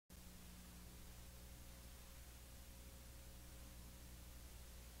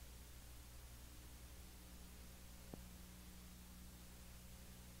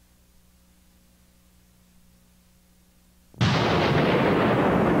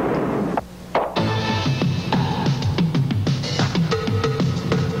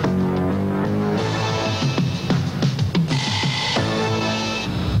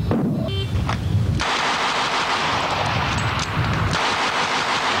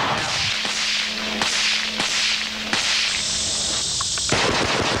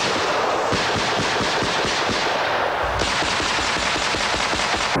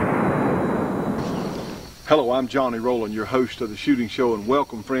Hello, I'm Johnny Rowland, your host of the Shooting Show, and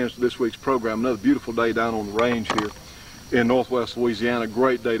welcome, friends, to this week's program. Another beautiful day down on the range here in northwest Louisiana.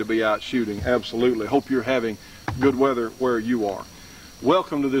 Great day to be out shooting, absolutely. Hope you're having good weather where you are.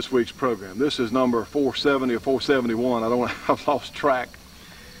 Welcome to this week's program. This is number 470 or 471. I've lost track.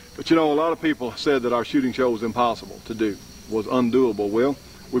 But you know, a lot of people said that our shooting show was impossible to do, was undoable. Well,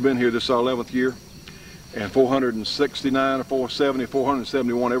 we've been here, this is our 11th year, and 469 or 470,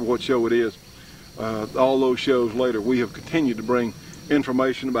 471, every what show it is. All those shows later, we have continued to bring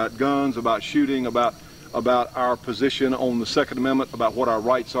information about guns, about shooting, about our position on the Second Amendment, about what our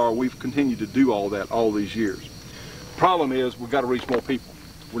rights are. We've continued to do all that all these years. Problem is, we've got to reach more people.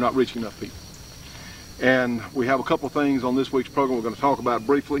 We're not reaching enough people. And we have a couple of things on this week's program we're going to talk about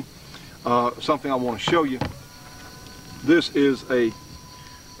briefly. Something I want to show you. This is a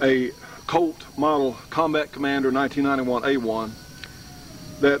Colt Model Combat Commander 1991 A1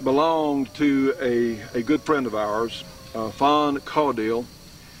 that belonged to a good friend of ours, Fawn Caudill,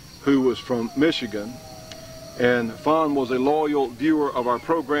 who was from Michigan. And Fawn was a loyal viewer of our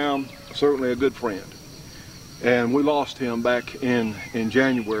program, certainly a good friend. And we lost him back in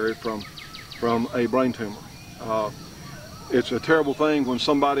January from a brain tumor. It's a terrible thing when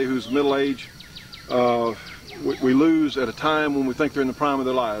somebody who's middle-aged, we lose at a time when we think they're in the prime of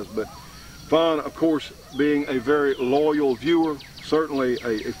their lives. But Fawn, of course, being a very loyal viewer, certainly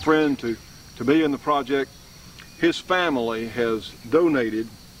a friend to be in the project, his family has donated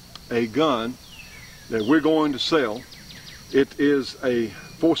a gun that we're going to sell. It is a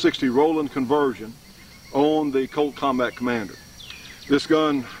 460 Rowland conversion on the Colt Combat Commander. This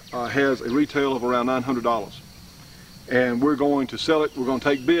gun has a retail of around $900, and we're going to sell it. We're going to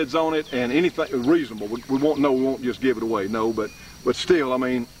take bids on it, and anything reasonable. We won't just give it away, no, but still, I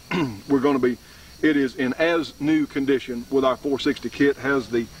mean, we're going to be. It is in as new condition with our 460 kit. Has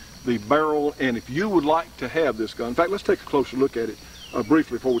the barrel, and if you would like to have this gun, in fact, let's take a closer look at it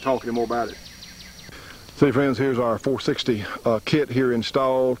briefly before we talk any more about it. See, friends, here's our 460 kit here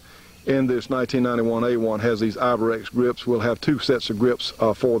installed in this 1991 A1. Has these Ivorex grips. We'll have two sets of grips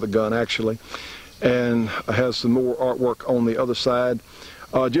for the gun, actually, and has some more artwork on the other side,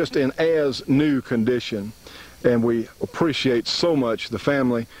 just in as new condition. And we appreciate so much the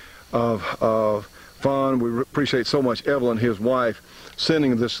family of Fawn. We appreciate so much Evelyn, his wife,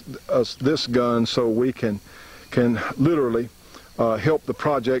 sending us this gun so we can literally help the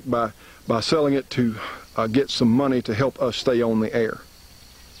project by selling it to get some money to help us stay on the air.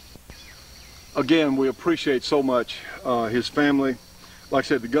 Again, we appreciate so much his family. Like I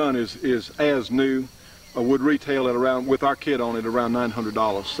said, the gun is as new. Would retail at around, with our kit on it, around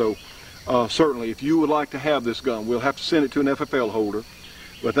 $900. So certainly, if you would like to have this gun, we'll have to send it to an FFL holder,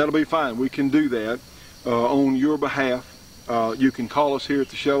 but that'll be fine. We can do that on your behalf. You can call us here at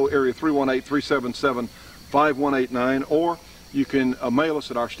the show, area 318-377-5189, or you can mail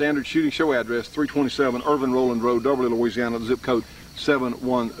us at our standard shooting show address, 327 Irvin Rowland Road, Beverly, Louisiana, zip code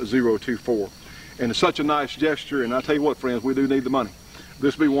 71024. And it's such a nice gesture, and I tell you what, friends, we do need the money.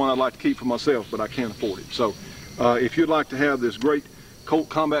 This would be one I'd like to keep for myself, but I can't afford it. So if you'd like to have this great Colt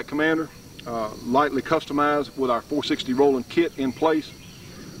Combat Commander, lightly customized with our 460 Rowland kit in place,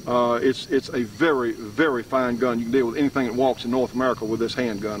 it's a very, very fine gun. You can deal with anything that walks in North America with this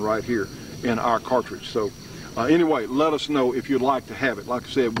handgun right here in our cartridge. So anyway, let us know if you'd like to have it. Like I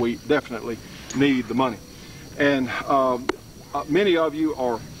said, we definitely need the money. And many of you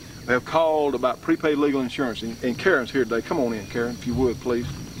have called about prepaid legal insurance, and Karen's here today. Come on in, Karen, if you would, please.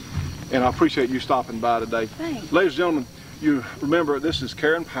 And I appreciate you stopping by today. Thanks. Ladies and gentlemen, you remember this is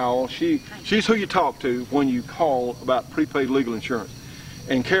Karen Powell. She's who you talk to when you call about prepaid legal insurance.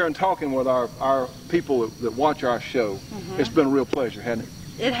 And Karen, talking with our people that watch our show, it's been a real pleasure, hasn't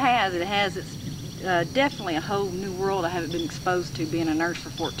it? It has. It's definitely a whole new world I haven't been exposed to, being a nurse for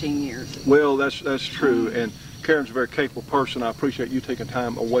 14 years. Well, that's true. And Karen's a very capable person. I appreciate you taking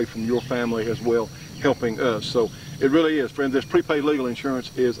time away from your family as well, helping us. So it really is, friend. This prepaid legal insurance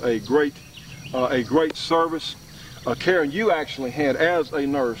is a great service. Karen, you actually had, as a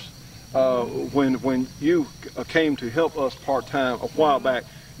nurse, when you came to help us part-time a while back,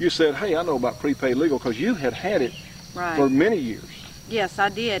 you said, hey, I know about prepaid legal, because you had it for many years. Yes, I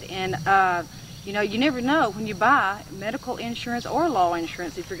did. And you know, you never know when you buy medical insurance or law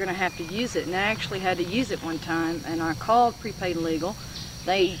insurance if you're going to have to use it. And I actually had to use it one time, and I called prepaid legal.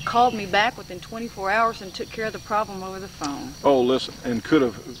 They called me back within 24 hours and took care of the problem over the phone. Oh, listen, and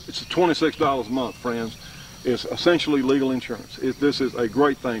it's $26 a month, friends. It's essentially legal insurance. This is a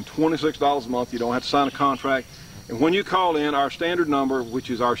great thing, $26 a month. You don't have to sign a contract. And when you call in, our standard number,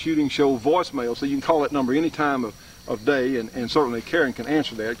 which is our shooting show voicemail, so you can call that number any time of day, and certainly Karen can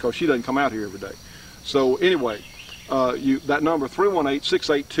answer that because she doesn't come out here every day. So anyway, that number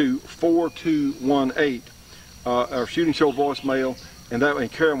 318-682-4218, our Shooting Show voicemail,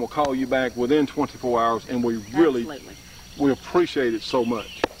 and Karen will call you back within 24 hours, and we really we appreciate it so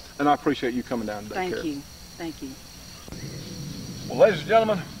much. And I appreciate you coming down today, Karen. Thank you. Well, ladies and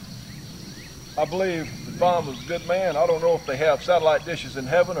gentlemen, I believe that Vaughn was a good man. I don't know if they have satellite dishes in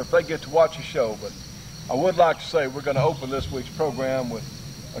heaven or if they get to watch a show, but I would like to say we're going to open this week's program with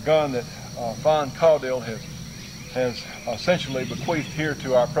a gun that Vaughn Caudill has essentially bequeathed here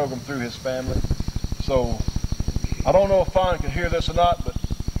to our program through his family. So I don't know if Vaughn can hear this or not, but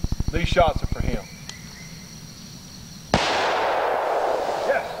these shots are for him.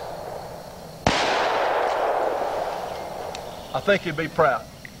 Yes. I think he'd be proud.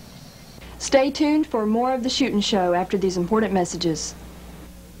 Stay tuned for more of The Shootin' Show after these important messages.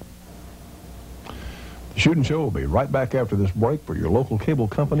 The Shootin' Show will be right back after this break for your local cable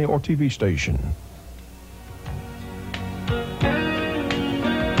company or TV station.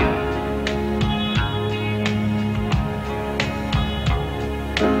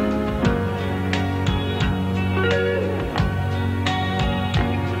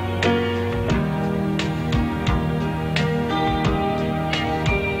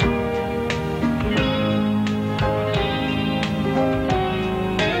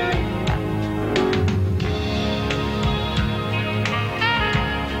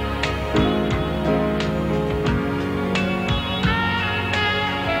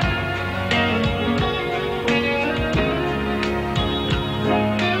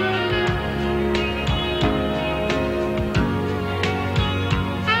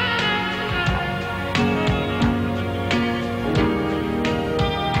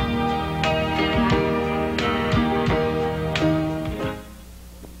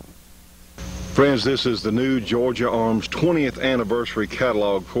 Friends, this is the new Georgia Arms 20th anniversary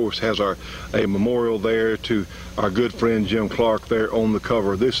catalog. Of course, has a memorial there to our good friend Jim Clark there on the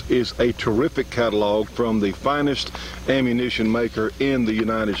cover. This is a terrific catalog from the finest ammunition maker in the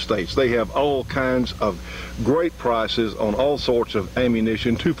United States. They have all kinds of great prices on all sorts of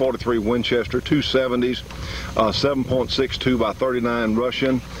ammunition: 243 Winchester, 270s, 7.62 by 39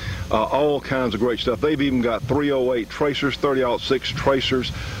 Russian. All kinds of great stuff. They've even got 308 tracers, 30-06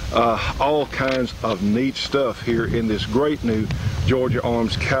 tracers, all kinds of neat stuff here in this great new Georgia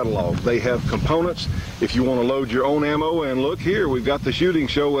Arms catalog. They have components if you want to load your own ammo, and look here, we've got the Shooting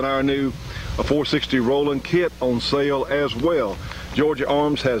Show and our new 460 Rowland kit on sale as well. Georgia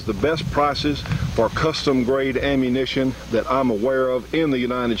Arms has the best prices for custom grade ammunition that I'm aware of in the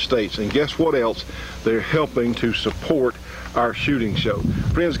United States, and guess what else? They're helping to support our Shooting Show.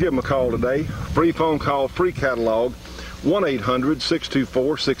 Friends, give them a call today. Free phone call, free catalog,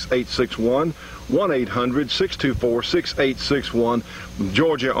 1-800-624-6861, 1-800-624-6861,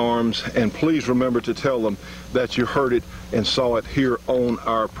 Georgia Arms, and please remember to tell them that you heard it and saw it here on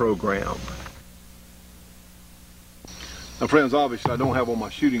our program. Now, friends, obviously I don't have on my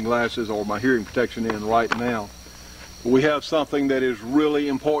shooting glasses or my hearing protection in right now. We have something that is really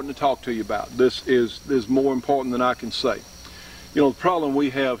important to talk to you about. This is more important than I can say. You know, the problem we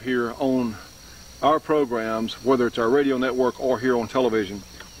have here on our programs, whether it's our radio network or here on television,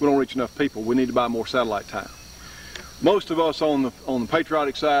 we don't reach enough people. We need to buy more satellite time. Most of us on the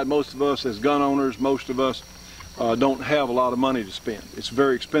patriotic side, most of us as gun owners, most of us don't have a lot of money to spend. It's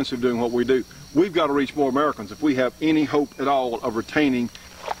very expensive doing what we do. We've got to reach more Americans. If we have any hope at all of retaining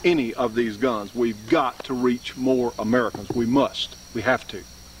any of these guns, we've got to reach more Americans. We must. We have to.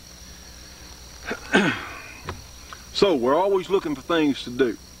 So we're always looking for things to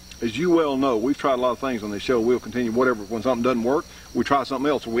do. As you well know, we've tried a lot of things on this show. We'll continue whatever. When something doesn't work, we try something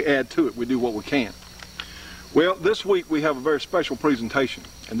else, or we add to it. We do what we can. Well, this week we have a very special presentation,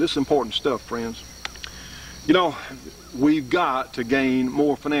 and this is important stuff, friends. You know, we've got to gain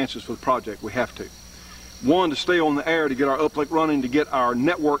more finances for the project. We have to. One, to stay on the air, to get our uplink running, to get our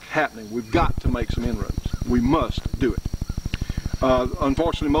network happening. We've got to make some inroads. We must do it.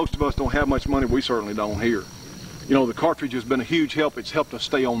 Unfortunately, most of us don't have much money. We certainly don't here. You know, the cartridge has been a huge help. It's helped us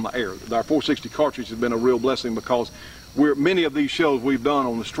stay on the air. Our 460 cartridge has been a real blessing because many of these shows we've done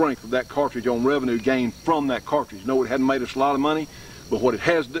on the strength of that cartridge, on revenue gained from that cartridge. No, it hadn't made us a lot of money, but what it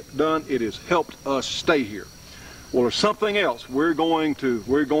has done, it has helped us stay here. Well, there's something else we're going to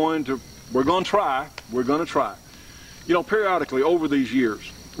try. You know, periodically over these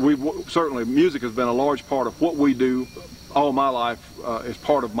years, certainly music has been a large part of what we do all my life as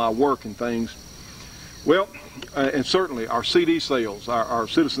part of my work and things. Well, and certainly our CD sales, our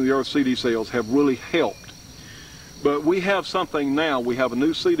Citizens of the Earth CD sales have really helped. But we have something now. We have a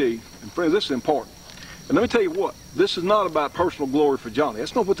new CD, and friends, this is important. And let me tell you what, this is not about personal glory for Johnny.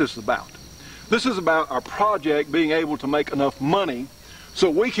 That's not what this is about. This is about our project being able to make enough money so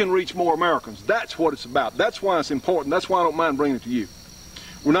we can reach more Americans. That's what it's about. That's why it's important. That's why I don't mind bringing it to you.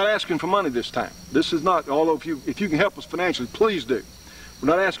 We're not asking for money this time. This is not, although if you can help us financially, please do. We're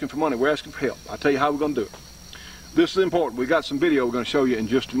not asking for money. We're asking for help. I'll tell you how we're going to do it. This is important. We got some video we're going to show you in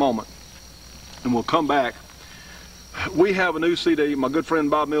just a moment, and we'll come back. We have a new CD. My good friend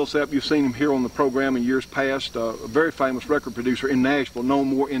Bob Millsap, you've seen him here on the program in years past, a very famous record producer in Nashville, known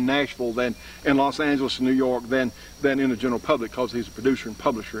more in Nashville than in Los Angeles and New York than in the general public, because he's a producer and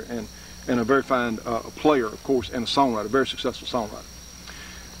publisher and a very fine player, of course, and a songwriter, a very successful songwriter.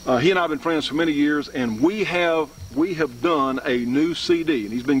 He and I have been friends for many years, and we have done a new CD,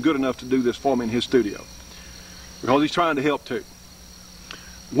 and he's been good enough to do this for me in his studio, because he's trying to help too.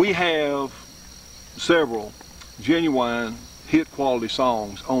 We have several genuine hit quality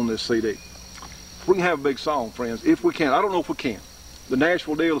songs on this CD. We can have a big song, friends, if we can. I don't know if we can. The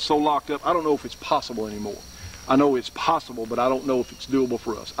Nashville deal is so locked up, I don't know if it's possible anymore. I know it's possible, but I don't know if it's doable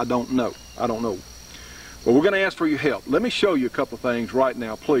for us. I don't know. I don't know. But we're going to ask for your help. Let me show you a couple of things right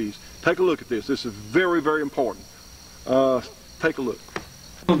now, please. Take a look at this. This is very, very important. Take a look.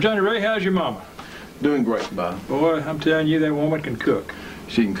 Well, Johnny Ray, how's your mama? Doing great, Bob. Boy, I'm telling you, that woman can cook.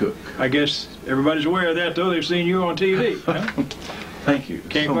 She can cook. I guess everybody's aware of that, though. They've seen you on TV. Huh? Thank you.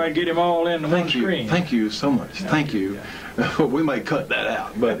 Can't quite get them all in one screen. Thank you so much. Thank you. We may cut that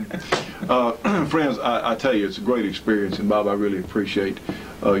out, but friends, I tell you, it's a great experience, and Bob, I really appreciate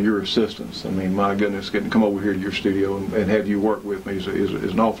your assistance. I mean, my goodness, getting to come over here to your studio and have you work with me is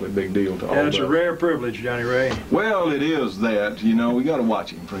an awfully big deal to all of us. That's a rare privilege, Johnny Ray. Well, it is that. You know, we got to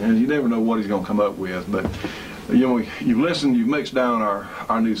watch him, friends. You never know what he's going to come up with, but you know, you've listened, you've mixed down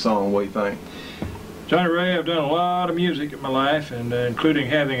our new song. What do you think? Johnny Ray, I've done a lot of music in my life, and including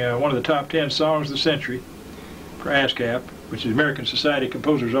having one of the top 10 songs of the century for ASCAP, which is American Society of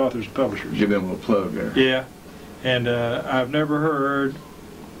Composers, Authors, and Publishers. Give them a little plug there. Yeah, and I've never heard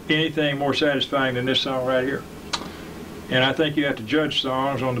anything more satisfying than this song right here. And I think you have to judge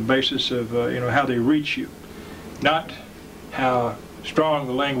songs on the basis of you know, how they reach you, not how strong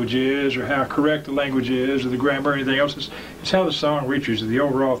the language is or how correct the language is or the grammar or anything else. It's how the song reaches you, the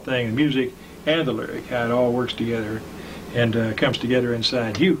overall thing, the music and the lyric, how it all works together and comes together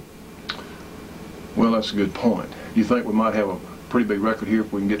inside you. Well, that's a good point. You think we might have a pretty big record here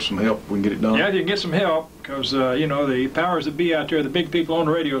if we can get some help, we can get it done? Yeah, you can get some help, because you know, the powers that be out there, the big people on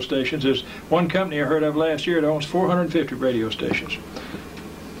the radio stations, there's one company I heard of last year that owns 450 radio stations.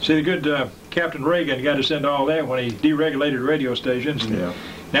 See, the good Captain Reagan got us into all that when he deregulated radio stations, and yeah.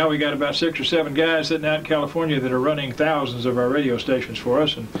 Now we got about 6 or 7 guys sitting out in California that are running thousands of our radio stations for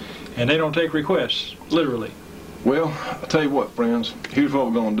us, and they don't take requests, literally. Well, I'll tell you what, friends, here's what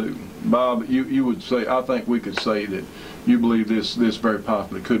we're going to do. Bob, you would say, I think we could say that you believe this very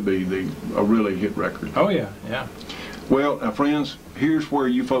possibly could be a really hit record. Oh, yeah, yeah. Well, now, friends, here's where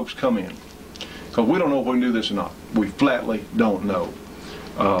you folks come in. Because we don't know if we can do this or not. We flatly don't know.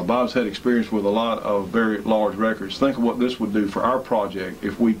 Bob's had experience with a lot of very large records. Think of what this would do for our project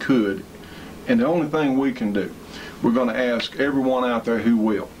if we could. And the only thing we can do, we're going to ask everyone out there who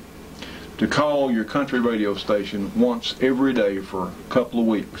will to call your country radio station once every day for a couple of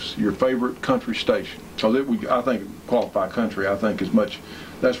weeks, your favorite country station. So that I think qualify country, I think as much,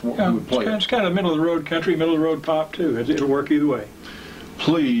 that's what we would play. It's kind of middle of the road country, middle of the road pop too. It'll work either way.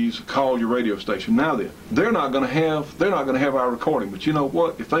 Please call your radio station. Now then, they're not going to have our recording, but you know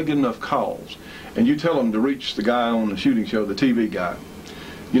what? If they get enough calls, and you tell them to reach the guy on the shooting show, the TV guy,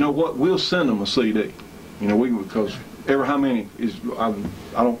 you know what? We'll send them a CD. You know, because ever how many is I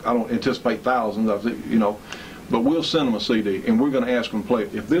don't anticipate thousands. You know, but we'll send them a CD, and we're going to ask them to play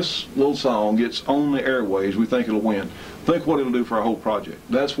it. If this little song gets on the airways, we think it'll win. Think what it'll do for our whole project.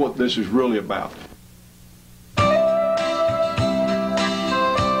 That's what this is really about.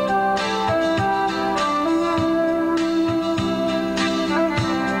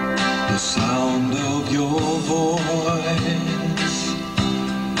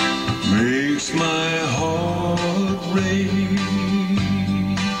 Makes my heart race.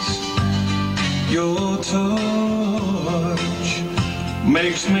 Your touch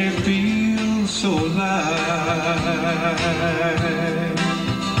makes me feel so alive.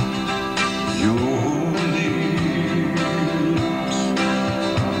 Your lips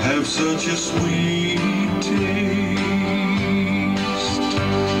have such a sweet taste.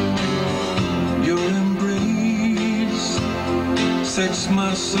 Your embrace sets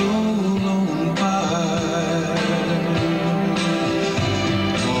my soul on fire.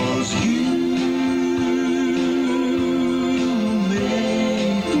 'Cause you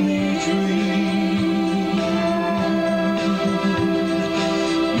make me dream.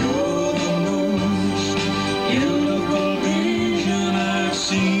 You're the moon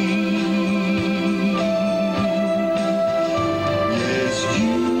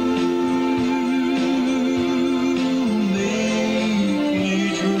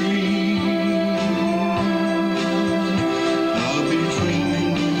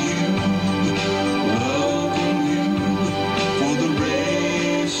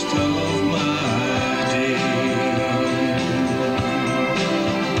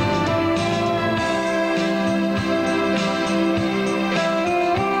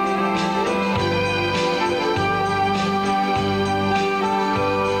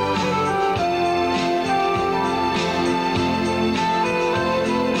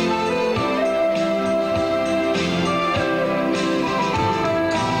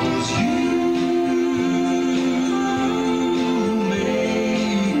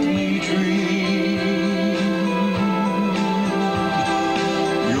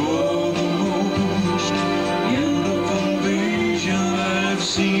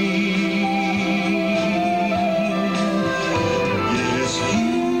seen. Yes, you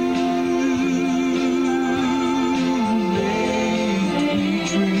made me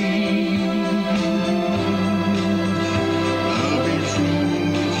dream. I'll be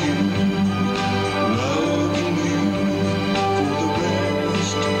dreaming with you, loving you for the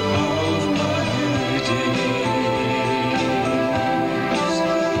rest of my days.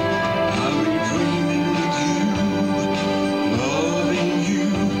 I'll be dreaming with you, loving you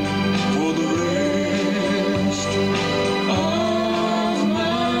for the rest of my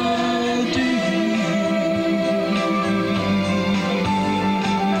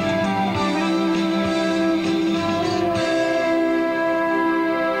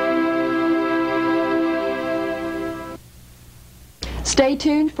Stay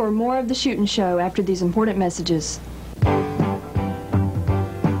tuned for more of the Shootin' Show after these important messages.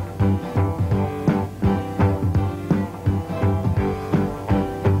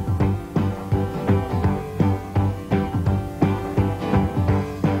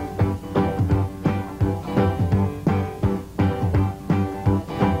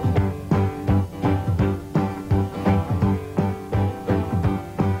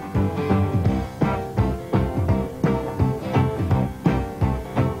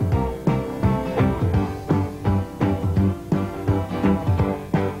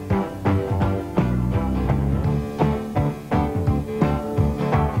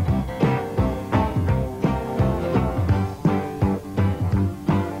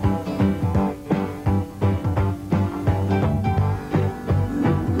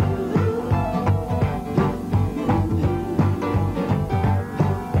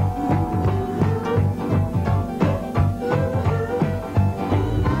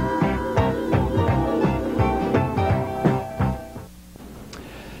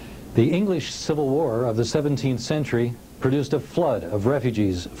 The English Civil War of the 17th century produced a flood of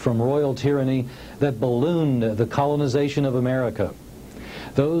refugees from royal tyranny that ballooned the colonization of America.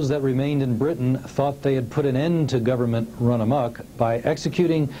 Those that remained in Britain thought they had put an end to government run amok by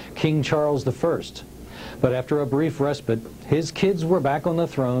executing King Charles I. But after a brief respite, his kids were back on the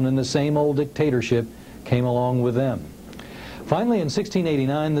throne and the same old dictatorship came along with them. Finally, in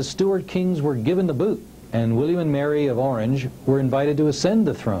 1689, the Stuart kings were given the boot, and William and Mary of Orange were invited to ascend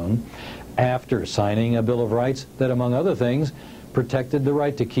the throne after signing a Bill of Rights that, among other things, protected the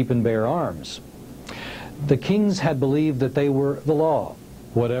right to keep and bear arms. The kings had believed that they were the law.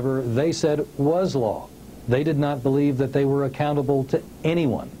 Whatever they said was law. They did not believe that they were accountable to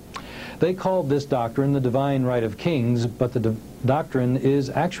anyone. They called this doctrine the divine right of kings, but the doctrine is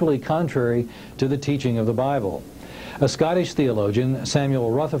actually contrary to the teaching of the Bible. A Scottish theologian, Samuel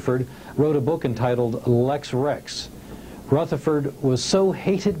Rutherford, wrote a book entitled Lex Rex. Rutherford was so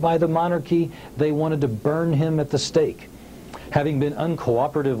hated by the monarchy, they wanted to burn him at the stake. Having been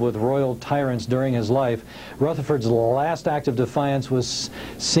uncooperative with royal tyrants during his life, Rutherford's last act of defiance was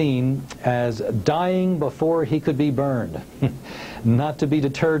seen as dying before he could be burned. Not to be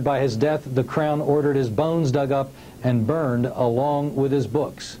deterred by his death, the crown ordered his bones dug up and burned along with his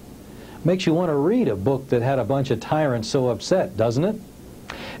books. Makes you want to read a book that had a bunch of tyrants so upset, doesn't it?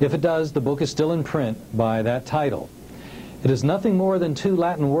 If it does, the book is still in print by that title. It is nothing more than two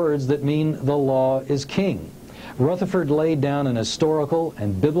Latin words that mean the law is king. Rutherford laid down an historical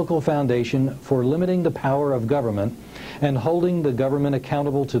and biblical foundation for limiting the power of government and holding the government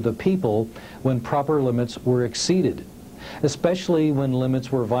accountable to the people when proper limits were exceeded, especially when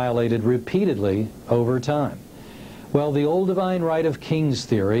limits were violated repeatedly over time. Well, the old divine right of kings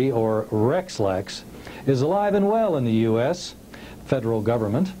theory, or Rex Lex, is alive and well in the U.S. federal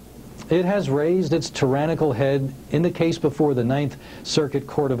government. It has raised its tyrannical head in the case before the Ninth Circuit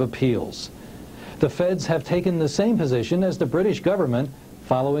Court of Appeals. The feds have taken the same position as the British government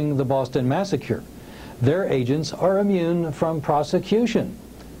following the Boston Massacre. Their agents are immune from prosecution.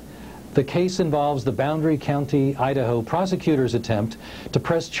 The case involves the Boundary County, Idaho prosecutor's attempt to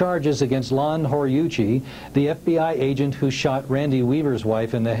press charges against Lon Horiuchi, the FBI agent who shot Randy Weaver's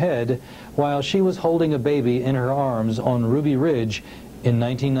wife in the head while she was holding a baby in her arms on Ruby Ridge in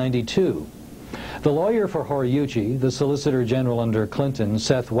 1992. The lawyer for Horiuchi, the Solicitor General under Clinton,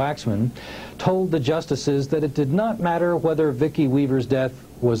 Seth Waxman, told the justices that it did not matter whether Vicki Weaver's death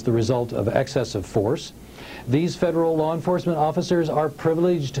was the result of excessive force. These federal law enforcement officers are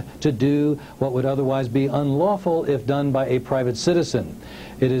privileged to do what would otherwise be unlawful if done by a private citizen.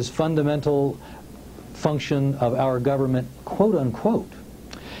 It is fundamental function of our government, quote unquote.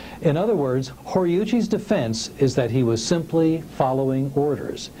 In other words, Horiuchi's defense is that he was simply following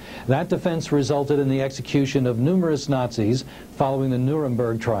orders. That defense resulted in the execution of numerous Nazis following the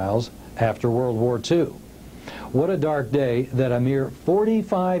Nuremberg trials after World War II. What a dark day that a mere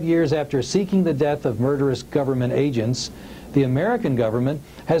 45 years after seeking the death of murderous government agents, the American government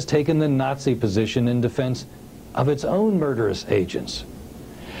has taken the Nazi position in defense of its own murderous agents.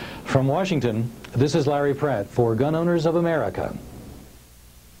 From Washington, this is Larry Pratt for Gun Owners of America.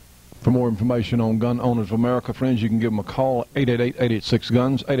 For more information on Gun Owners of America, friends, you can give them a call,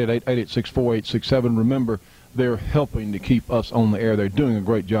 888-886-GUNS, 888-864-8667. Remember, they're helping to keep us on the air. They're doing a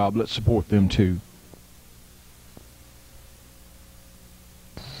great job. Let's support them, too.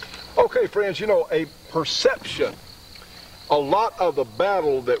 Okay, friends, you know, a perception. A lot of the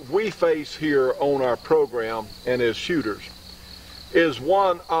battle that we face here on our program and as shooters is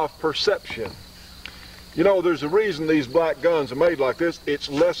one of perception. You know, there's a reason these black guns are made like this. It's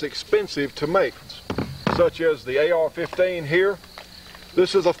less expensive to make, such as the AR-15 here.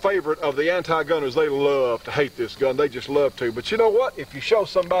 This is a favorite of the anti-gunners. They love to hate this gun. They just love to. But you know what? If you show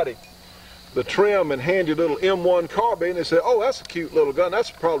somebody the trim and handy little M1 carbine, they say, oh, that's a cute little gun. That's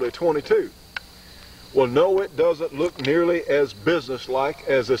probably a 22. Well, no, it doesn't look nearly as businesslike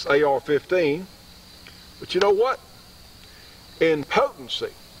as this AR-15. But you know what? In potency,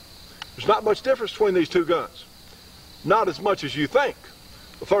 there's not much difference between these two guns. Not as much as you think.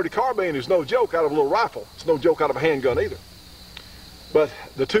 The 30 carbine is no joke out of a little rifle. It's no joke out of a handgun either. But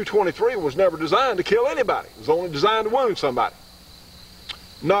the 223 was never designed to kill anybody. It was only designed to wound somebody.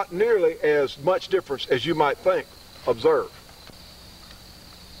 Not nearly as much difference as you might think. Observe.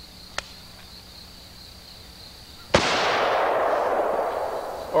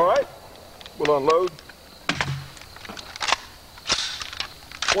 All right, we'll unload.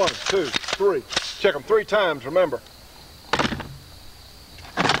 1, 2, 3. Check them 3 times, remember.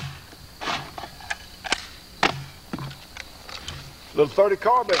 Little 30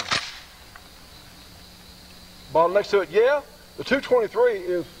 carbine. Bottle next to it, yeah. The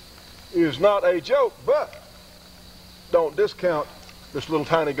 223 is not a joke, but don't discount this little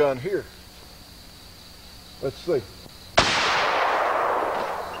tiny gun here. Let's see.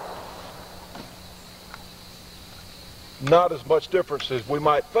 Not as much difference as we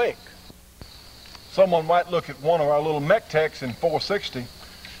might think. Someone might look at one of our little mech techs in 460,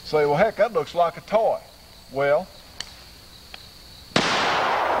 say, well, heck, that looks like a toy. Well,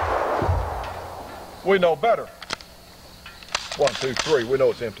 we know better. 1, 2, 3, we know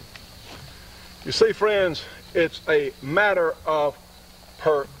it's empty. You see, friends, it's a matter of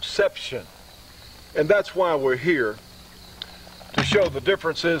perception. And that's why we're here, to show the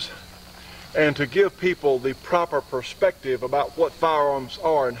differences and to give people the proper perspective about what firearms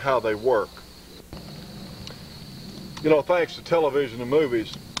are and how they work. You know, thanks to television and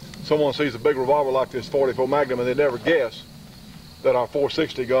movies, someone sees a big revolver like this 44 Magnum and they never guess that our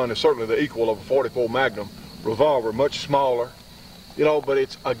 460 gun is certainly the equal of a 44 Magnum revolver, much smaller, you know, but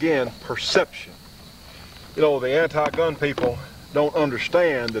it's, again, perception. You know, the anti-gun people don't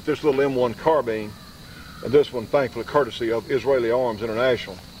understand that this little M1 carbine, and this one, thankfully, courtesy of Israeli Arms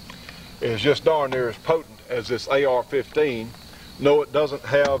International, is just darn near as potent as this AR-15. No, it doesn't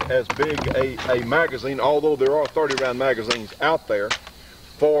have as big a magazine, although there are 30-round magazines out there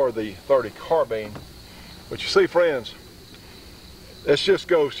for the 30 carbine. But you see, friends, this just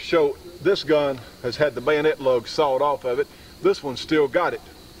goes to show this gun has had the bayonet lug sawed off of it. This one's still got it.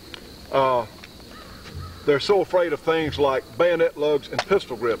 They're so afraid of things like bayonet lugs and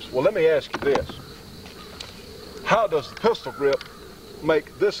pistol grips. Well, let me ask you this. How does the pistol grip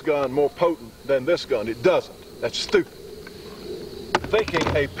make this gun more potent than this gun? It doesn't. That's stupid. Thinking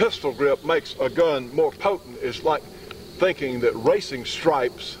a pistol grip makes a gun more potent is like thinking that racing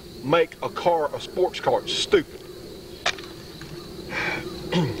stripes make a car a sports car. It's stupid.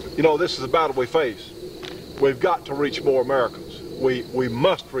 You know, this is the battle we face. We've got to reach more Americans. We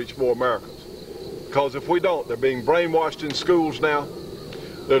must reach more Americans. Because if we don't, they're being brainwashed in schools now.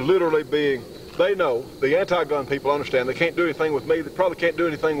 They're literally being, they know, the anti-gun people understand they can't do anything with me, they probably can't do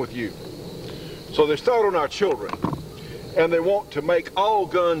anything with you. So they start on our children. And they want to make all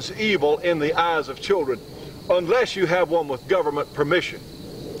guns evil in the eyes of children, unless you have one with government permission,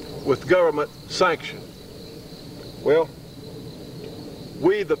 with government sanction. Well,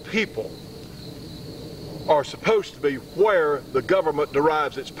 we the people are supposed to be where the government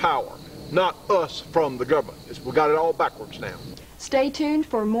derives its power, not us from the government. We got it all backwards now. Stay tuned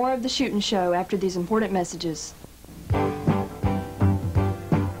for more of The Shootin' Show after these important messages.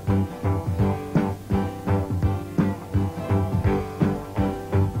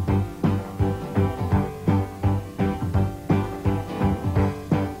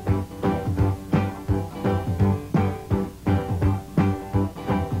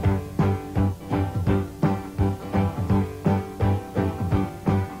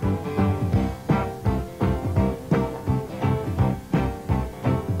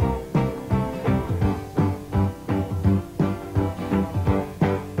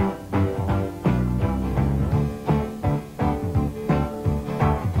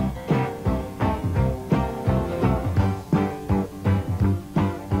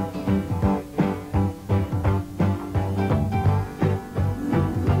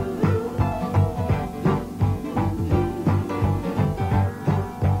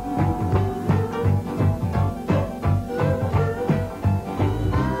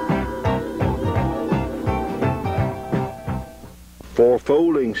 for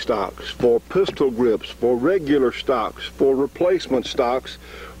folding stocks, for pistol grips, for regular stocks, for replacement stocks,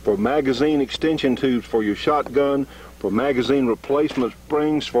 for magazine extension tubes for your shotgun, for magazine replacement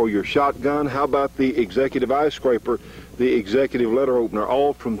springs for your shotgun. How about the executive eye scraper, the executive letter opener,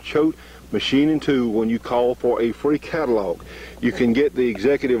 all from Choate Machine and Tool when you call for a free catalog. You can get the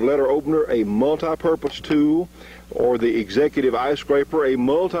executive letter opener, a multi-purpose tool, or the executive eye scraper, a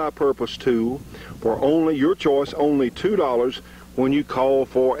multi-purpose tool, for only your choice, only $2 when you call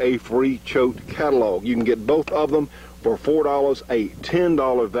for a free Choate catalog. You can get both of them for $4, a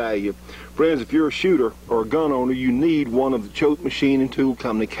 $10 value. Friends, if you're a shooter or a gun owner, you need one of the Choate Machine and Tool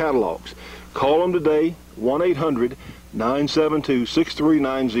Company catalogs. Call them today,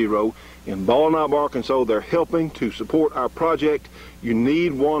 1-800-972-6390. In Ball Knob, Arkansas, they're helping to support our project. You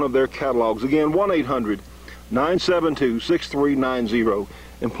need one of their catalogs. Again, 1-800-972-6390.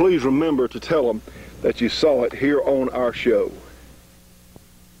 And please remember to tell them that you saw it here on our show.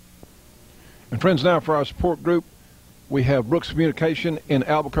 And friends, now for our support group, we have Brooks Communication in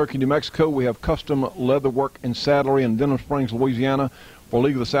Albuquerque, New Mexico. We have Custom Leatherwork and Saddlery in Denham Springs, Louisiana. For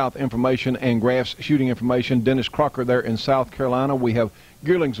League of the South information and Grass shooting information, Dennis Crocker there in South Carolina. We have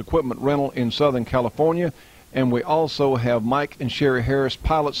Gearlings Equipment Rental in Southern California. And we also have Mike and Sherry Harris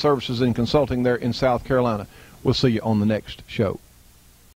Pilot Services and Consulting there in South Carolina. We'll see you on the next show.